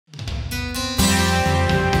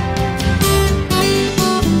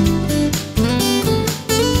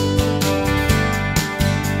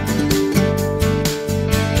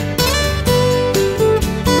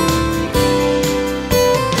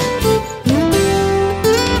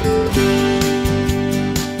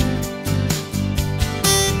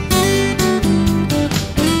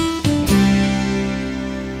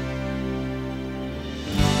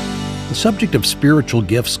subject of spiritual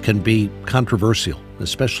gifts can be controversial,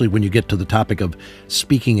 especially when you get to the topic of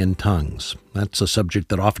speaking in tongues. That's a subject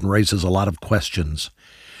that often raises a lot of questions.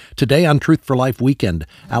 Today on Truth for Life Weekend,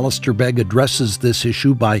 Alistair Begg addresses this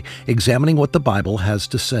issue by examining what the Bible has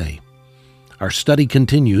to say. Our study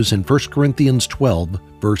continues in 1 Corinthians 12,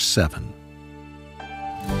 verse 7.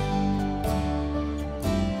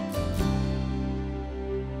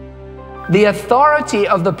 The authority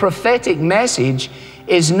of the prophetic message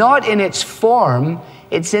is not in its form,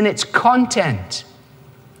 it's in its content.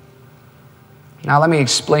 Now let me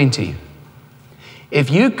explain to you. If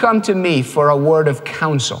you come to me for a word of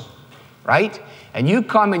counsel, right? And you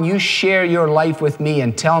come and you share your life with me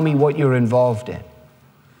and tell me what you're involved in,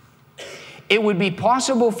 it would be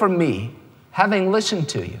possible for me, having listened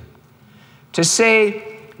to you, to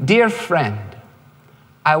say, dear friend,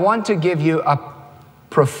 I want to give you a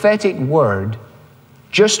prophetic word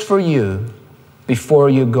just for you before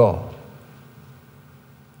you go.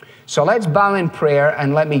 So let's bow in prayer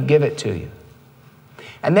and let me give it to you.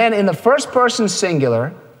 And then in the first person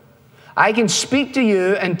singular, I can speak to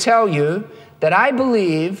you and tell you that I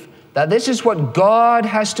believe that this is what God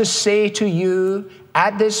has to say to you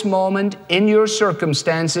at this moment in your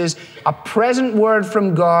circumstances, a present word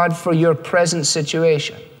from God for your present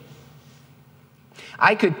situation.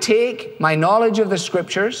 I could take my knowledge of the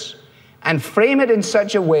Scriptures and frame it in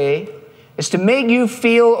such a way as to make you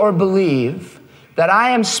feel or believe that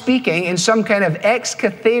I am speaking in some kind of ex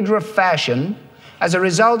cathedra fashion as a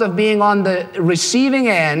result of being on the receiving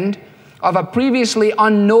end of a previously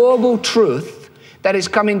unknowable truth that is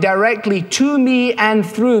coming directly to me and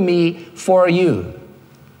through me for you.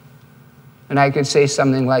 And I could say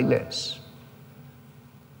something like this: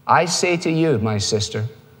 I say to you, my sister,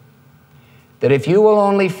 that if you will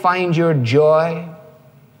only find your joy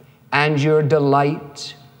and your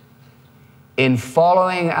delight in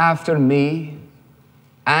following after me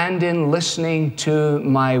and in listening to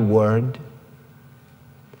my word,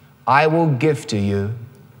 I will give to you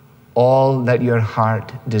all that your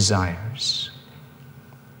heart desires.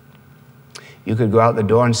 You could go out the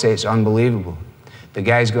door and say, it's unbelievable. The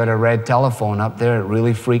guy's got a red telephone up there. It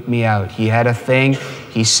really freaked me out. He had a thing,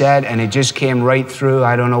 he said, and it just came right through.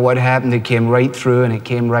 I don't know what happened. It came right through, and it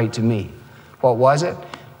came right to me. What was it?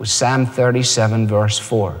 It was Psalm 37, verse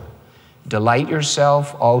 4. Delight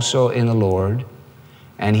yourself also in the Lord,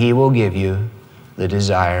 and He will give you the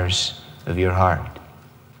desires of your heart.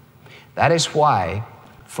 That is why,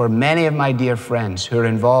 for many of my dear friends who are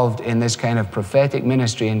involved in this kind of prophetic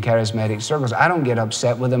ministry in charismatic circles, I don't get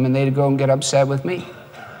upset with them and they go and get upset with me.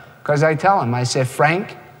 Because I tell them, I say,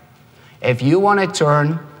 Frank, if you want to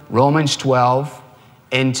turn Romans 12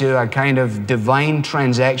 into a kind of divine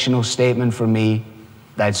transactional statement for me,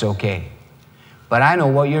 that's okay. But I know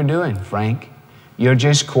what you're doing, Frank. You're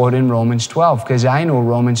just quoting Romans 12, because I know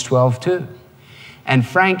Romans 12 too. And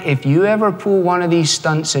Frank, if you ever pull one of these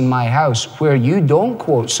stunts in my house where you don't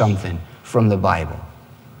quote something from the Bible,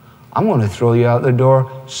 I'm going to throw you out the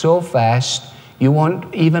door so fast you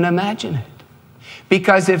won't even imagine it.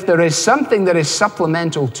 Because if there is something that is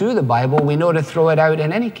supplemental to the Bible, we know to throw it out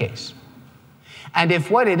in any case. And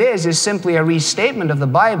if what it is simply a restatement of the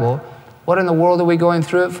Bible, what in the world are we going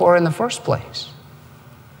through it for in the first place?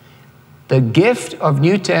 The gift of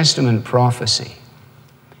New Testament prophecy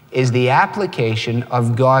is the application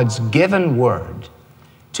of God's given word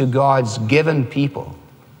to God's given people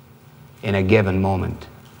in a given moment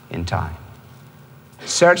in time.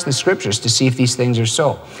 Search the Scriptures to see if these things are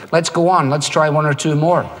so. Let's go on. Let's try one or two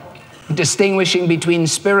more. Distinguishing between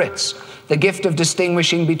spirits. The gift of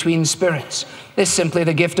distinguishing between spirits. This is simply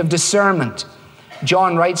the gift of discernment.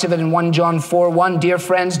 John writes of it in 1 John 4:1, Dear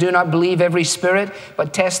friends, do not believe every spirit,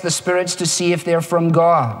 but test the spirits to see if they're from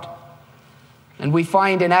God. And we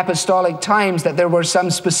find in apostolic times that there were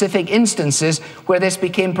some specific instances where this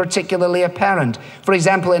became particularly apparent. For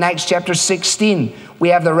example, in Acts chapter 16, we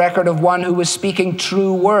have the record of one who was speaking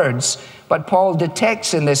true words, but Paul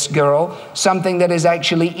detects in this girl something that is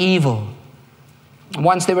actually evil.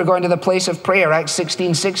 Once they were going to the place of prayer, Acts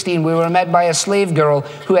 16:16, we were met by a slave girl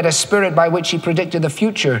who had a spirit by which she predicted the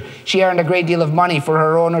future. She earned a great deal of money for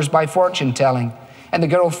her owners by fortune telling. And the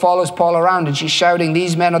girl follows Paul around and she's shouting,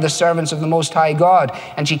 these men are the servants of the Most High God.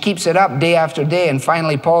 And she keeps it up day after day. And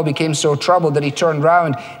finally, Paul became so troubled that he turned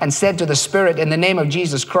round and said to the spirit, in the name of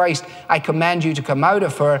Jesus Christ, I command you to come out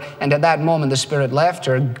of her. And at that moment, the spirit left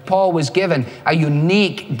her. Paul was given a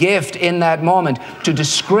unique gift in that moment to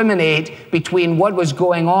discriminate between what was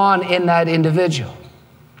going on in that individual.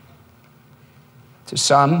 To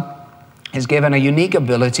some, is given a unique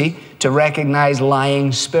ability to recognize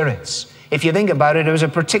lying spirits. If you think about it, it was a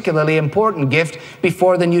particularly important gift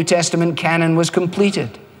before the New Testament canon was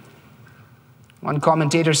completed. One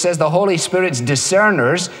commentator says the Holy Spirit's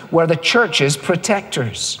discerners were the church's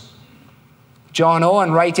protectors. John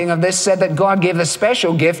Owen, writing of this, said that God gave the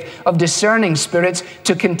special gift of discerning spirits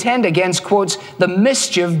to contend against, quotes, the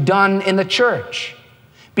mischief done in the church.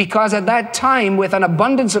 Because at that time, with an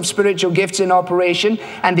abundance of spiritual gifts in operation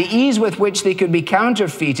and the ease with which they could be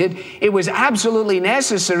counterfeited, it was absolutely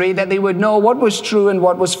necessary that they would know what was true and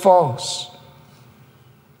what was false.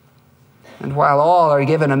 And while all are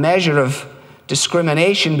given a measure of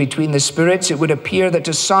discrimination between the spirits, it would appear that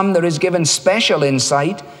to some there is given special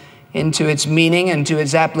insight into its meaning and to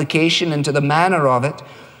its application and to the manner of it,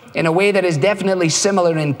 in a way that is definitely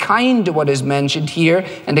similar in kind to what is mentioned here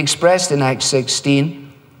and expressed in Acts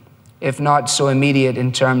 16, if not so immediate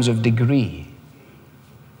in terms of degree.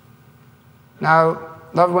 Now,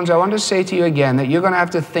 loved ones, I want to say to you again that you're going to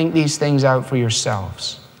have to think these things out for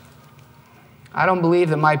yourselves. I don't believe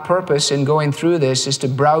that my purpose in going through this is to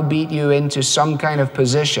browbeat you into some kind of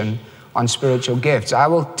position on spiritual gifts. I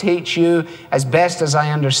will teach you as best as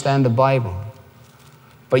I understand the Bible.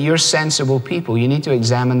 But you're sensible people. You need to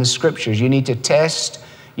examine the Scriptures. You need to test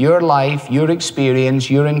your life, your experience,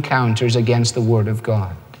 your encounters against the Word of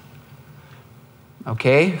God.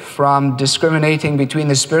 Okay? From discriminating between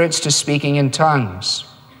the spirits to speaking in tongues.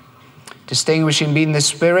 Distinguishing between the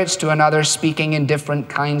spirits to another speaking in different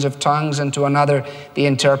kinds of tongues, and to another the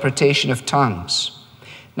interpretation of tongues.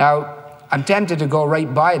 Now, I'm tempted to go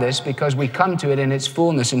right by this because we come to it in its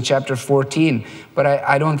fullness in chapter 14, but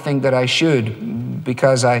I don't think that I should,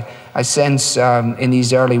 because I sense in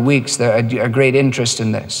these early weeks a great interest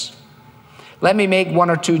in this. Let me make one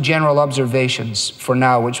or two general observations for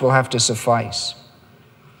now, which will have to suffice.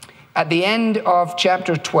 At the end of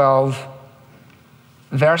chapter 12,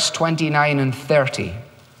 verse 29 and 30,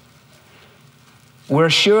 we're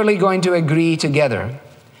surely going to agree together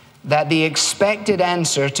that the expected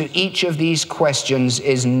answer to each of these questions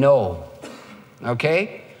is no.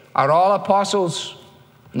 Okay? Are all apostles?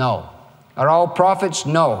 No. Are all prophets?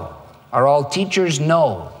 No. Are all teachers?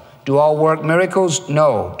 No. Do all work miracles?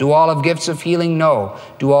 No. Do all have gifts of healing? No.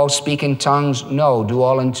 Do all speak in tongues? No. Do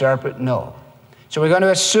all interpret? No. So we're going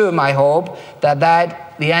to assume, I hope, that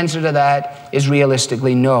the answer to that is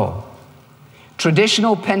realistically no.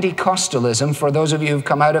 Traditional Pentecostalism, for those of you who've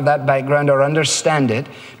come out of that background or understand it,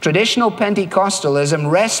 traditional Pentecostalism,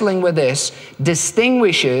 wrestling with this,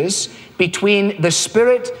 distinguishes between the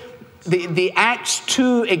Spirit, the Acts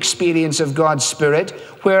 2 experience of God's Spirit,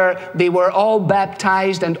 where they were all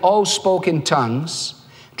baptized and all spoke in tongues.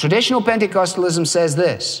 Traditional Pentecostalism says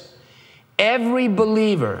this: every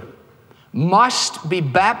believer must be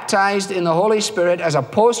baptized in the Holy Spirit as a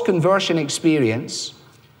post-conversion experience.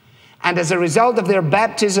 And as a result of their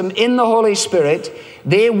baptism in the Holy Spirit,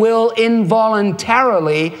 they will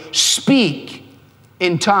involuntarily speak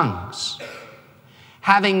in tongues.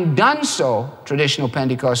 Having done so, traditional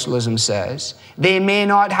Pentecostalism says, they may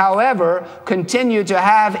not, however, continue to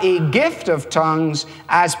have a gift of tongues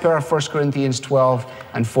as per 1 Corinthians 12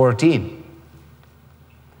 and 14.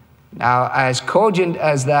 Now, as cogent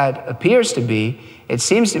as that appears to be, it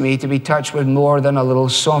seems to me to be touched with more than a little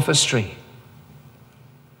sophistry.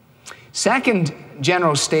 Second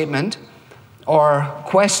general statement or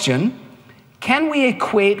question: can we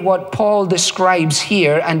equate what Paul describes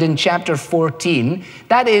here and in chapter 14,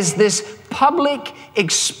 that is this public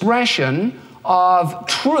expression of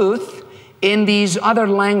truth in these other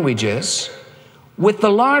languages, with the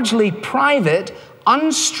largely private,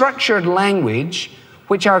 unstructured language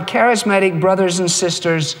which our charismatic brothers and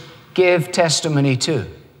sisters give testimony to?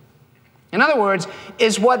 In other words,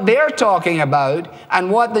 is what they're talking about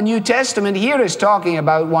and what the New Testament here is talking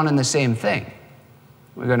about one and the same thing?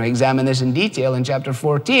 We're going to examine this in detail in chapter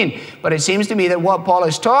 14. But it seems to me that what Paul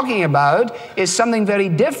is talking about is something very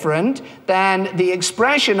different than the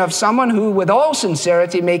expression of someone who, with all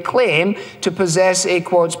sincerity, may claim to possess a,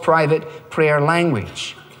 quotes, private prayer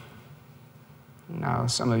language. Now,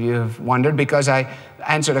 some of you have wondered, because I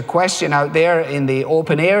answered a question out there in the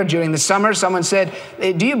open air during the summer. Someone said,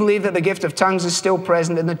 do you believe that the gift of tongues is still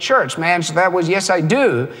present in the church? My answer to that was, yes, I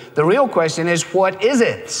do. The real question is, what is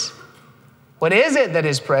it? What is it that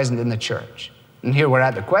is present in the church? And here we're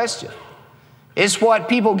at the question. Is what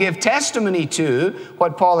people give testimony to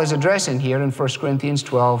what Paul is addressing here in 1 Corinthians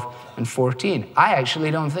 12 and 14? I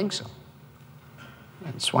actually don't think so.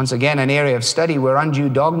 It's once again an area of study where undue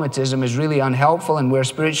dogmatism is really unhelpful and where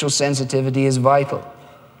spiritual sensitivity is vital.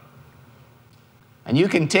 And you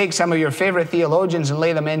can take some of your favorite theologians and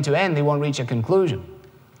lay them end to end, they won't reach a conclusion.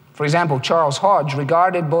 For example, Charles Hodge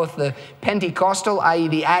regarded both the Pentecostal, i.e.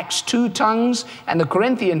 the Acts 2 tongues, and the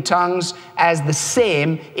Corinthian tongues as the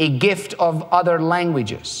same, a gift of other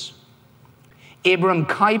languages. Abram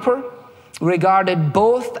Kuyper regarded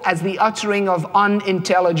both as the uttering of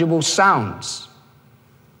unintelligible sounds.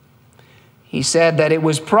 He said that it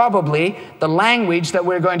was probably the language that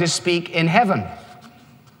we're going to speak in heaven.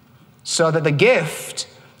 So that the gift,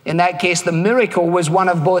 in that case the miracle, was one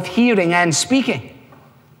of both hearing and speaking.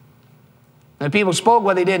 And people spoke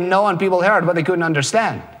what they didn't know, and people heard what they couldn't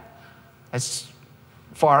understand. That's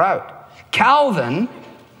far out. Calvin,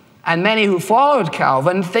 and many who followed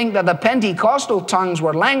Calvin, think that the Pentecostal tongues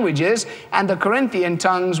were languages and the Corinthian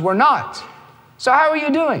tongues were not. So how are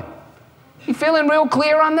you doing? You feeling real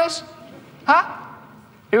clear on this? Huh?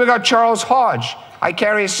 Here we got Charles Hodge. I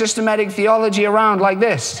carry a systematic theology around like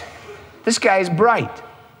this. This guy is bright.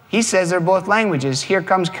 He says they're both languages. Here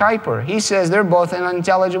comes Kuyper. He says they're both in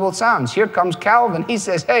unintelligible sounds. Here comes Calvin. He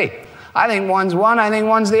says, hey, I think one's one, I think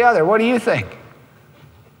one's the other. What do you think?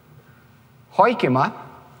 Hoykema,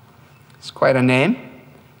 it's quite a name,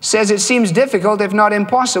 says it seems difficult, if not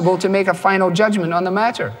impossible, to make a final judgment on the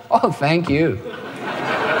matter. Oh, thank you.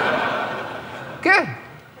 Good.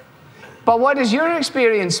 But what has your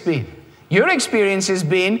experience been? Your experience has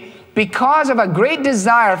been, because of a great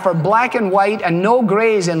desire for black and white and no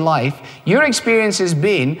grays in life, your experience has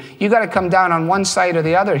been, you got to come down on one side or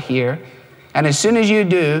the other here, and as soon as you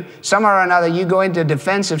do, somehow or another, you go into a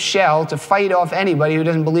defensive shell to fight off anybody who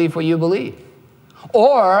doesn't believe what you believe.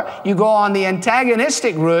 Or you go on the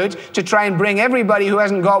antagonistic route to try and bring everybody who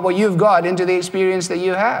hasn't got what you've got into the experience that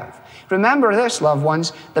you have. Remember this, loved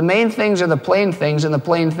ones, the main things are the plain things, and the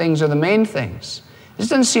plain things are the main things. This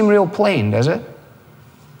doesn't seem real plain, does it?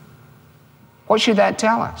 What should that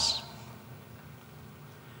tell us?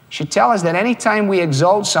 It should tell us that any time we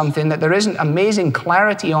exalt something that there isn't amazing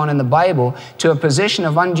clarity on in the Bible to a position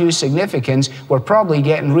of undue significance, we're probably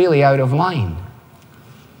getting really out of line.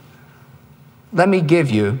 Let me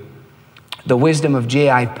give you the wisdom of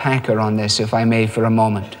J.I. Packer on this, if I may, for a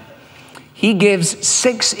moment. He gives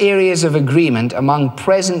 6 areas of agreement among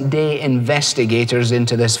present-day investigators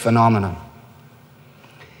into this phenomenon.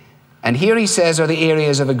 And here he says are the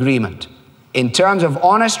areas of agreement in terms of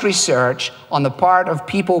honest research on the part of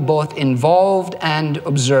people both involved and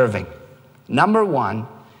observing. Number 1,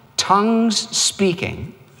 tongues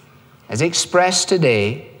speaking, as expressed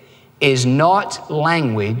today, is not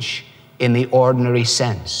language in the ordinary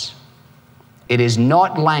sense. It is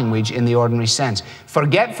not language in the ordinary sense.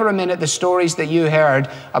 Forget for a minute the stories that you heard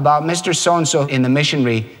about Mr. So-and-so in the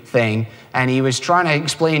missionary thing, and he was trying to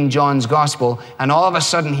explain John's gospel, and all of a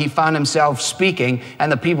sudden he found himself speaking, and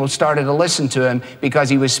the people started to listen to him because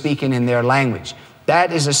he was speaking in their language.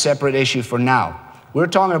 That is a separate issue for now. We're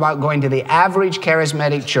talking about going to the average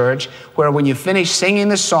charismatic church where when you finish singing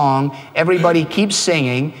the song, everybody keeps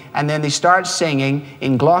singing, and then they start singing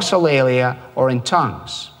in glossolalia or in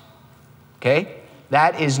tongues. Okay?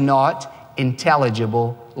 That is not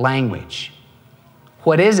intelligible language.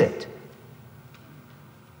 What is it?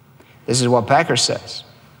 This is what Packer says.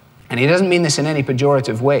 And he doesn't mean this in any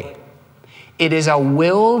pejorative way. It is a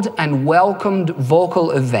willed and welcomed vocal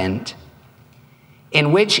event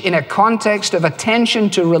in which, in a context of attention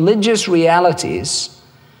to religious realities,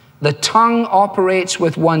 the tongue operates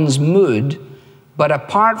with one's mood, but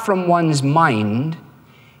apart from one's mind,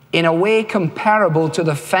 in a way comparable to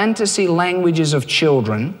the fantasy languages of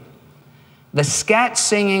children, the scat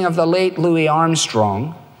singing of the late Louis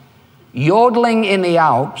Armstrong, yodeling in the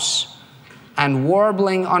Alps, and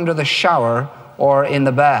warbling under the shower or in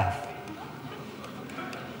the bath.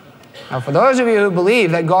 Now, for those of you who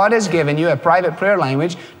believe that God has given you a private prayer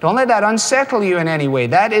language, don't let that unsettle you in any way.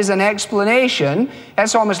 That is an explanation.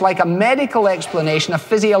 That's almost like a medical explanation, a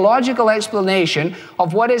physiological explanation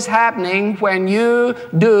of what is happening when you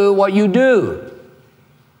do what you do.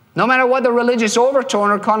 No matter what the religious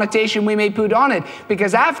overtone or connotation we may put on it.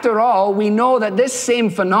 Because after all, we know that this same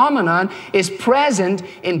phenomenon is present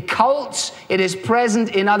in cults, it is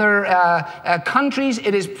present in other countries,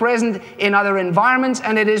 it is present in other environments,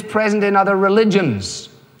 and it is present in other religions.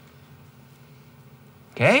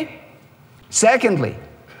 Okay? Secondly,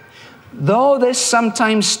 though this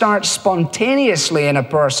sometimes starts spontaneously in a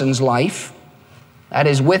person's life, that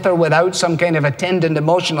is with or without some kind of attendant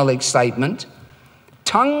emotional excitement,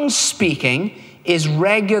 tongue speaking is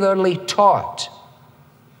regularly taught.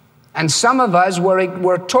 And some of us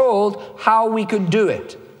were told how we could do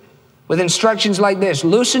it with instructions like this: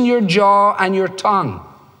 loosen your jaw and your tongue.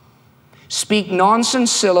 Speak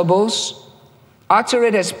nonsense syllables. Utter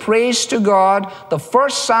it as praise to God, the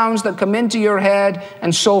first sounds that come into your head,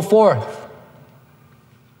 and so forth.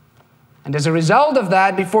 And as a result of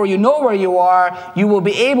that, before you know where you are, you will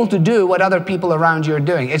be able to do what other people around you are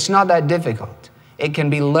doing. It's not that difficult. It can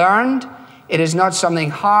be learned. It is not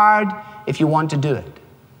something hard if you want to do it.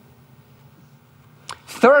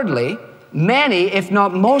 Thirdly, many, if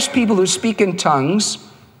not most people who speak in tongues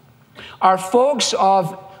are folks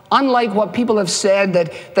of, unlike what people have said,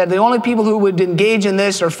 that the only people who would engage in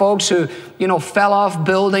this are folks who, fell off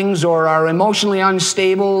buildings or are emotionally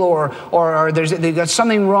unstable or they've got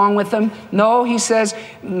something wrong with them. No, he says,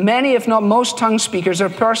 many, if not most tongue speakers are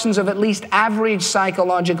persons of at least average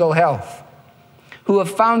psychological health who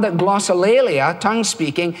have found that glossolalia, tongue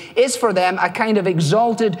speaking, is for them a kind of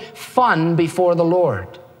exalted fun before the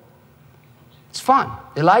Lord. It's fun.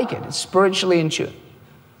 They like it. It's spiritually in tune.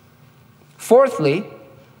 Fourthly,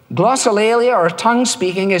 glossolalia, or tongue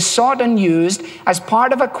speaking, is sought and used as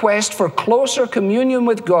part of a quest for closer communion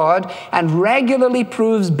with God and regularly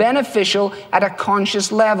proves beneficial at a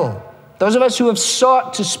conscious level. Those of us who have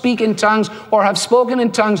sought to speak in tongues or have spoken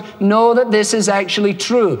in tongues know that this is actually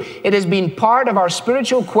true. It has been part of our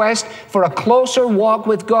spiritual quest for a closer walk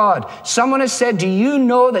with God. Someone has said, do you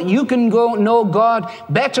know that you can go know God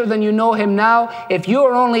better than you know Him now if you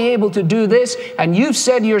are only able to do this? And you've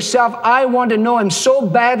said to yourself, I want to know Him so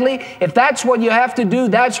badly. If that's what you have to do,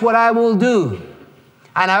 that's what I will do.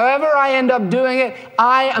 And however I end up doing it,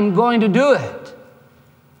 I am going to do it.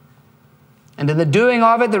 And in the doing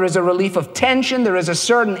of it, there is a relief of tension. There is a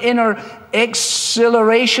certain inner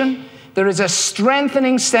exhilaration. There is a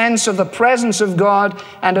strengthening sense of the presence of God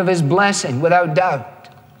and of His blessing, without doubt.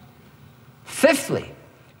 Fifthly,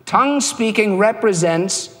 tongue speaking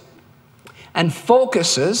represents and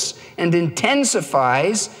focuses and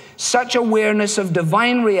intensifies such awareness of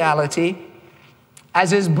divine reality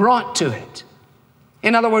as is brought to it.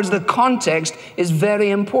 In other words, the context is very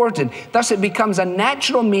important. Thus, it becomes a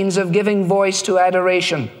natural means of giving voice to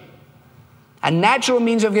adoration. A natural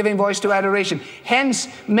means of giving voice to adoration. Hence,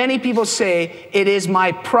 many people say, it is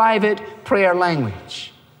my private prayer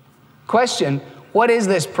language. Question, what is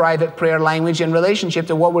this private prayer language in relationship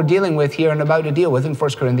to what we're dealing with here and about to deal with in 1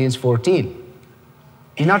 Corinthians 14?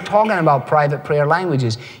 He's not talking about private prayer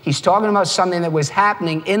languages. He's talking about something that was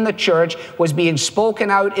happening in the church, was being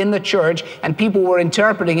spoken out in the church, and people were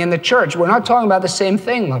interpreting in the church. We're not talking about the same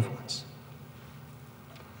thing, loved ones.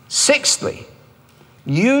 Sixthly,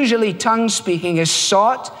 usually tongue speaking is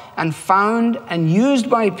sought and found and used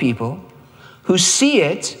by people who see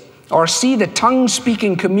it or see the tongue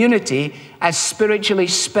speaking community as spiritually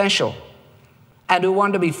special and who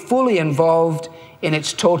want to be fully involved in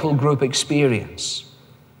its total group experience.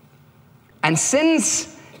 And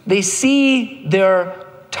since they see their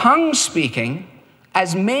tongue speaking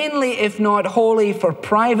as mainly, if not wholly, for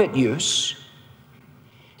private use,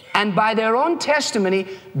 and by their own testimony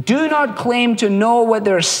do not claim to know what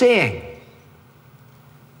they're saying,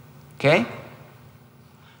 okay?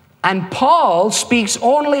 And Paul speaks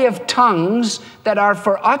only of tongues that are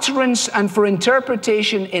for utterance and for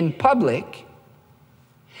interpretation in public.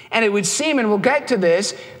 And it would seem, and we'll get to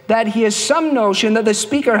this, that he has some notion that the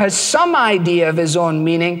speaker has some idea of his own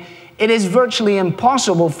meaning. It is virtually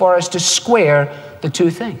impossible for us to square the two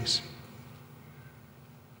things.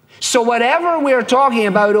 So whatever we're talking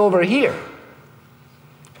about over here,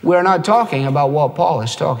 we're not talking about what Paul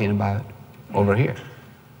is talking about over here.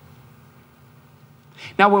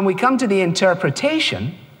 Now, when we come to the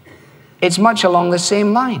interpretation, it's much along the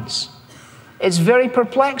same lines. It's very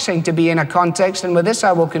perplexing to be in a context, and with this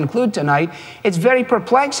I will conclude tonight, it's very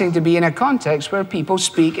perplexing to be in a context where people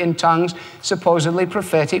speak in tongues, supposedly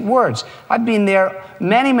prophetic words. I've been there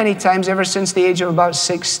many, many times ever since the age of about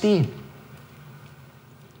 16.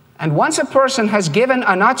 And once a person has given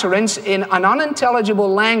an utterance in an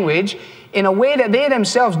unintelligible language in a way that they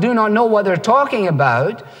themselves do not know what they're talking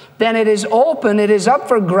about, then it is open, it is up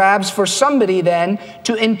for grabs for somebody then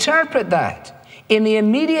to interpret that in the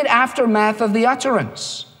immediate aftermath of the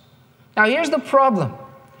utterance. Now here's the problem.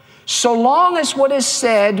 So long as what is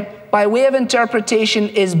said by way of interpretation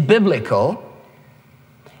is biblical,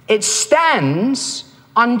 it stands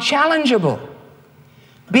unchallengeable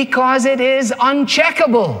because it is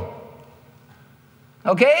uncheckable.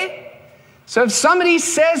 Okay? So if somebody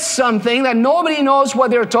says something that nobody knows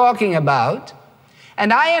what they're talking about,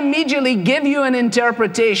 and I immediately give you an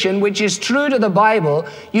interpretation which is true to the Bible,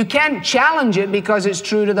 you can't challenge it because it's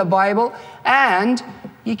true to the Bible, and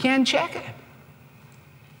you can't check it.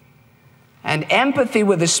 And empathy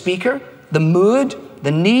with the speaker, the mood,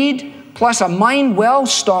 the need, plus a mind well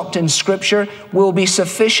stocked in Scripture will be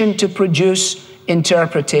sufficient to produce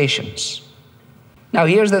interpretations. Now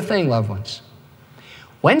here's the thing, loved ones.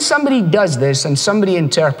 When somebody does this and somebody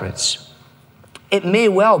interprets, it may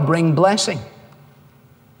well bring blessing.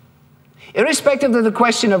 Irrespective of the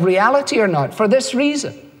question of reality or not, for this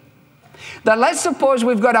reason, that let's suppose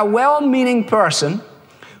we've got a well-meaning person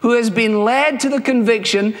who has been led to the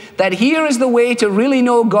conviction that here is the way to really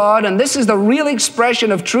know God, and this is the real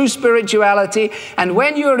expression of true spirituality, and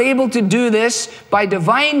when you're able to do this by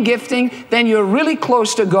divine gifting, then you're really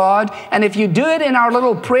close to God, and if you do it in our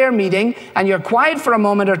little prayer meeting, and you're quiet for a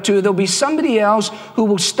moment or two, there'll be somebody else who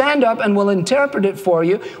will stand up and will interpret it for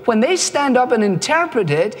you. When they stand up and interpret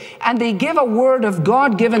it, and they give a word of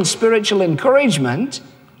God-given spiritual encouragement,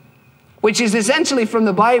 which is essentially from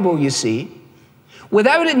the Bible, you see,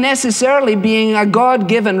 without it necessarily being a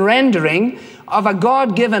God-given rendering of a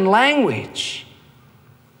God-given language,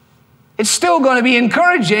 it's still going to be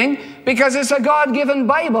encouraging because it's a God-given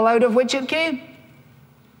Bible out of which it came.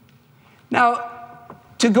 Now,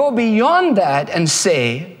 to go beyond that and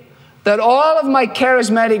say that all of my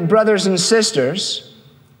charismatic brothers and sisters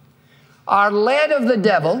are led of the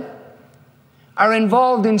devil, are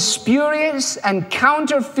involved in spurious and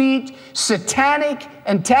counterfeit satanic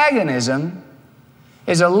antagonism,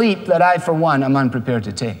 is a leap that I, for one, am unprepared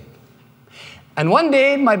to take. And one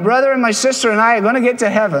day, my brother and my sister and I are going to get to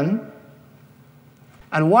heaven,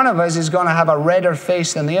 and one of us is going to have a redder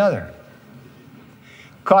face than the other.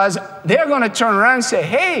 Because they're going to turn around and say,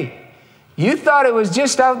 hey, you thought it was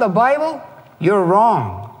just out the Bible? You're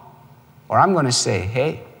wrong. Or I'm going to say,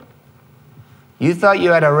 hey, you thought you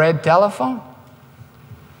had a red telephone?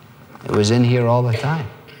 It was in here all the time.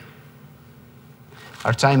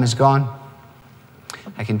 Our time is gone.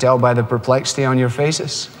 I can tell by the perplexity on your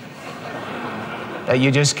faces that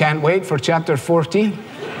you just can't wait for chapter 14.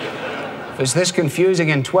 If it's this confusing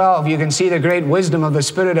in 12, you can see the great wisdom of the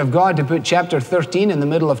Spirit of God to put chapter 13 in the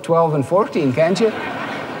middle of 12 and 14, can't you?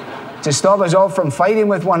 To stop us all from fighting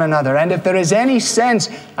with one another. And if there is any sense,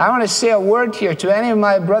 I want to say a word here to any of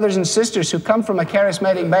my brothers and sisters who come from a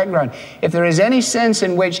charismatic background. If there is any sense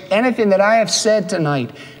in which anything that I have said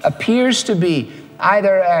tonight appears to be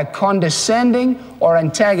either condescending or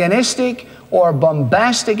antagonistic or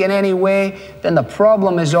bombastic in any way, then the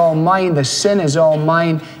problem is all mine, the sin is all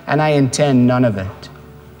mine, and I intend none of it.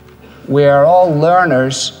 We are all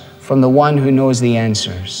learners from the one who knows the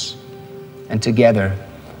answers. And together,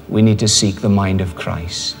 we need to seek the mind of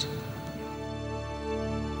Christ.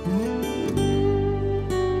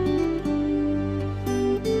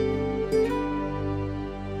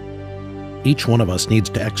 Each one of us needs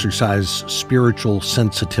to exercise spiritual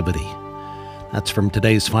sensitivity. That's from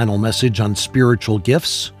today's final message on spiritual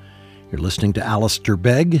gifts. You're listening to Alistair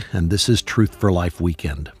Begg, and this is Truth for Life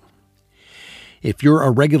Weekend. If you're a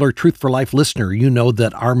regular Truth for Life listener, you know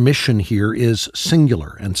that our mission here is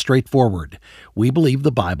singular and straightforward. We believe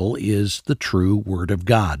the Bible is the true Word of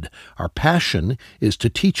God. Our passion is to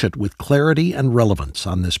teach it with clarity and relevance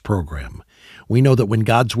on this program. We know that when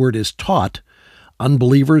God's Word is taught,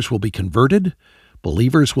 unbelievers will be converted,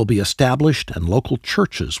 believers will be established, and local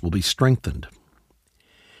churches will be strengthened.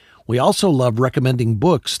 We also love recommending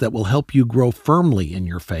books that will help you grow firmly in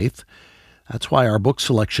your faith. That's why our book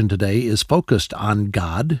selection today is focused on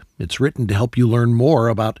God. It's written to help you learn more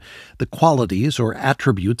about the qualities or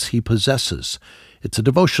attributes He possesses. It's a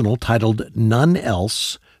devotional titled None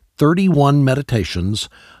Else, 31 Meditations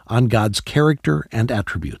on God's Character and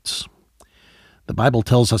Attributes. The Bible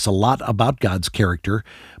tells us a lot about God's character,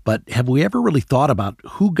 but have we ever really thought about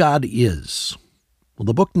who God is? Well,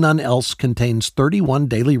 the book None Else contains 31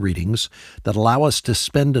 daily readings that allow us to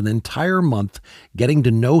spend an entire month getting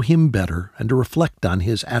to know Him better and to reflect on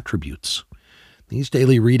His attributes. These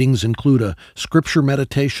daily readings include a scripture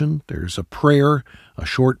meditation, there's a prayer, a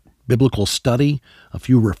short biblical study, a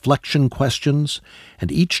few reflection questions,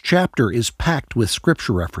 and each chapter is packed with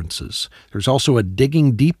scripture references. There's also a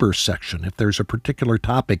digging deeper section if there's a particular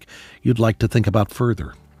topic you'd like to think about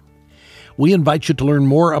further. We invite you to learn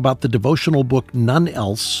more about the devotional book None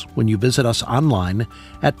Else when you visit us online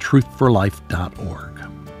at truthforlife.org.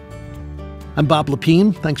 I'm Bob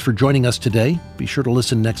Lepine. Thanks for joining us today. Be sure to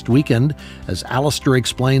listen next weekend as Alistair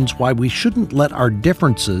explains why we shouldn't let our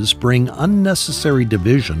differences bring unnecessary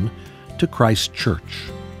division to Christ's church.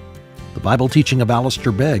 The Bible teaching of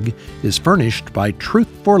Alistair Begg is furnished by Truth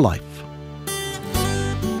for Life,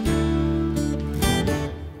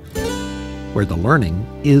 where the learning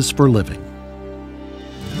is for living.